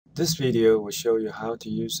This video will show you how to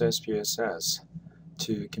use SPSS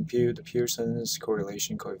to compute the Pearson's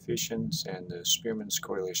correlation coefficients and the Spearman's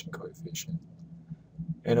correlation coefficient.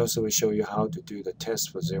 And also will show you how to do the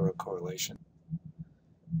test for zero correlation.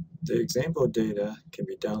 The example data can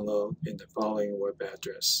be downloaded in the following web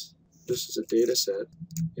address. This is a data set.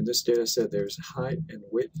 In this data set, there is height and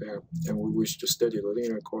weight variable, and we wish to study the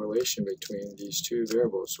linear correlation between these two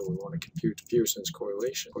variables, so we want to compute Pearson's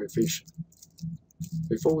correlation coefficient.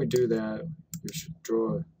 Before we do that, you should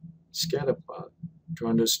draw a scatter plot to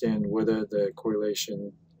understand whether the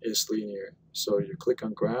correlation is linear. So you click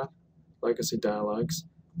on Graph, Legacy Dialogues,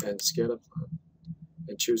 and Scatterplot,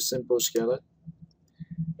 and choose Simple Scatter.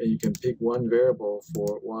 And you can pick one variable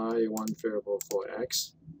for y, one variable for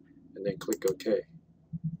x, and then click OK.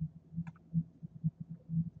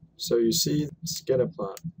 So you see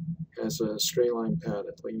Scatterplot has a straight line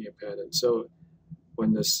pattern, linear pattern. So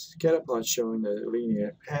when the Scatterplot is showing the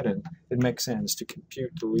linear pattern, it makes sense to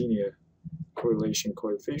compute the linear correlation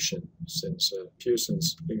coefficient, since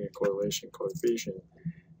Pearson's linear correlation coefficient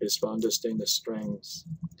is to understand the strength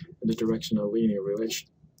and the direction of linear relation.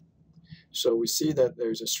 So we see that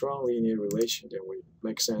there's a strong linear relation, then it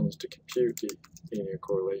makes sense to compute the linear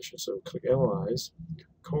correlation. So click Analyze,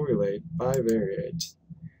 Correlate, Bivariate,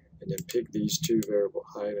 and then pick these two variables,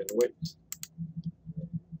 height and weight.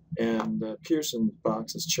 And the Pearson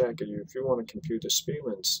box is checked. If you want to compute the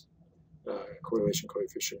Spearman's correlation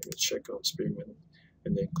coefficient, you check on Spearman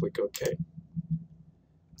and then click OK.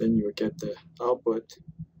 Then you will get the output,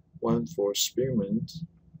 one for Spearman's,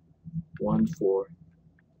 one for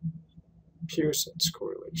Pearson's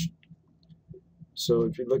correlation. So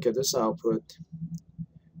if you look at this output,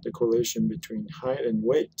 the correlation between height and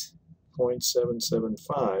weight,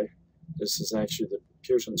 0.775, this is actually the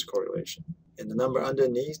Pearson's correlation. And the number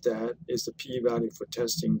underneath that is the p-value for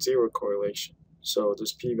testing zero correlation. So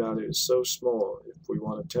this p-value is so small, if we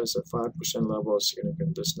want to test a 5% level of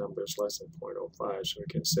significance, this number is less than 0.05.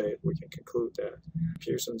 So we can conclude that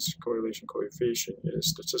Pearson's correlation coefficient is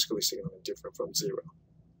statistically significantly different from zero.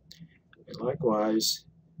 And likewise,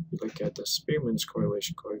 you look at the Spearman's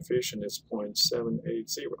correlation coefficient is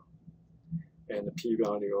 0.780. And the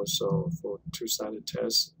p-value also for two-sided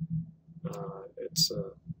tests, it's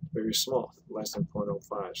very small, less than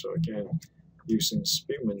 0.05. So again, using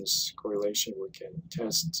Spearman's correlation, we can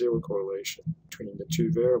test zero correlation between the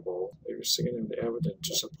two variables. There is significant evidence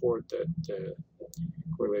to support that the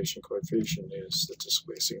correlation coefficient is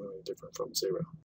statistically significantly different from zero.